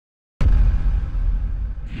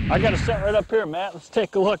I got a set right up here, Matt. Let's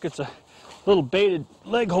take a look. It's a little baited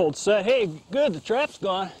leg hold set. Hey, good, the trap's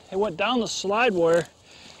gone. It went down the slide wire.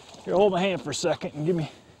 Here, hold my hand for a second and give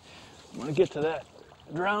me, I'm gonna get to that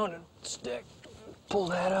drowning stick. Pull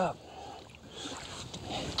that up.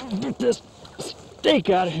 Get this stake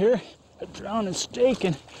out of here, a drowning stake,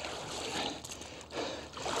 and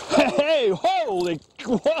hey, holy,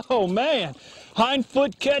 whoa, man. Hind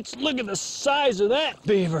foot catch, look at the size of that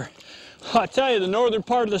beaver. I tell you, the northern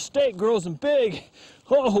part of the state grows them big.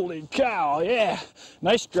 Holy cow, yeah.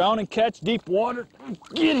 Nice drowning catch, deep water.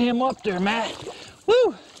 Get him up there, Matt.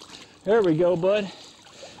 Woo! There we go, bud.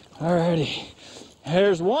 Alrighty.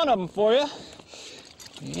 There's one of them for you.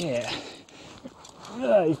 Yeah.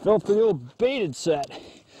 He fell for the old baited set.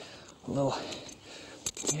 A little,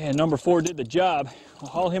 yeah, number 4 did the job. I'll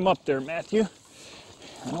haul him up there, Matthew.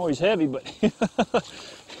 I know he's heavy, but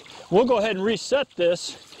we'll go ahead and reset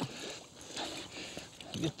this.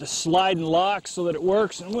 Get the sliding lock so that it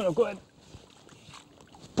works, and I'm going to go ahead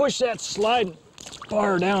and push that sliding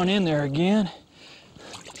bar down in there again.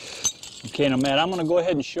 Okay, now Matt, I'm going to go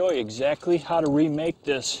ahead and show you exactly how to remake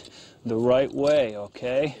this the right way,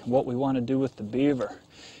 okay? What we want to do with the beaver.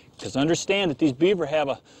 Because understand that these beaver have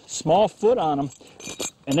a small foot on them,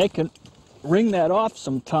 and they can wring that off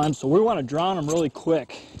sometimes, so we want to drown them really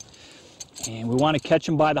quick. And we want to catch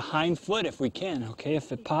them by the hind foot if we can, okay,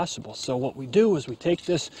 if it's possible. So what we do is we take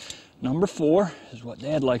this number 4, is what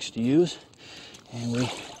Dad likes to use, and we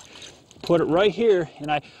put it right here. And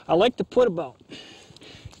I like to put about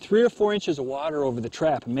 3 or 4 inches of water over the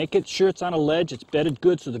trap and make it sure it's on a ledge, it's bedded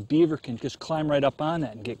good so the beaver can just climb right up on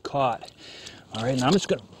that and get caught. All right, now I'm just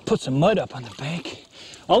going to put some mud up on the bank.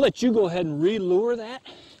 I'll let you go ahead and re-lure that.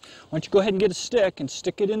 Why don't you go ahead and get a stick and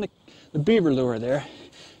stick it in the beaver lure there.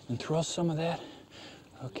 And throw some of that,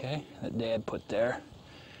 okay, that Dad put there.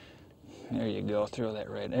 There you go, throw that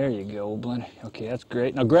right, there you go, blend. Okay, that's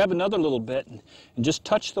great. Now grab another little bit and just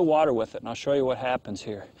touch the water with it, and I'll show you what happens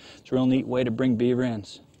here. It's a real neat way to bring beaver in.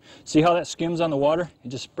 See how that skims on the water? It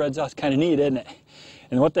just spreads out, it's kind of neat, isn't it?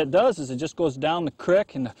 And what that does is it just goes down the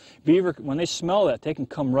creek, and the beaver, when they smell that, they can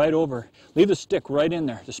come right over. Leave the stick right in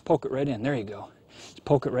there, just poke it right in, there you go. Just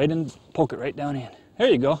poke it right in, poke it right down in. There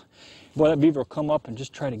you go. Boy, that beaver will come up and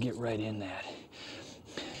just try to get right in that.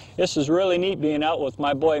 This is really neat being out with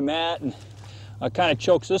my boy Matt, and kind of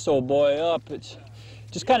chokes this old boy up. It's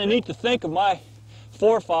just kind of neat to think of my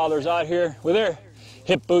forefathers out here with their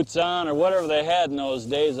hip boots on or whatever they had in those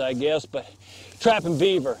days, I guess, but trapping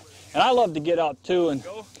beaver. And I love to get out too, and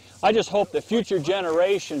I just hope that future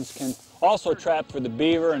generations can also trap for the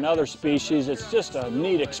beaver and other species. It's just a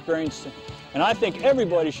neat experience. And I think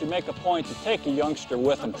everybody should make a point to take a youngster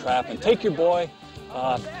with them trapping. Take your boy,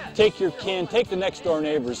 take your kin, take the next door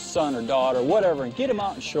neighbor's son or daughter, whatever, and get them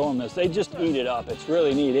out and show them this. They just eat it up. It's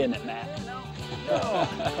really neat, isn't it, Matt?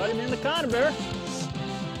 Put him in the conibear.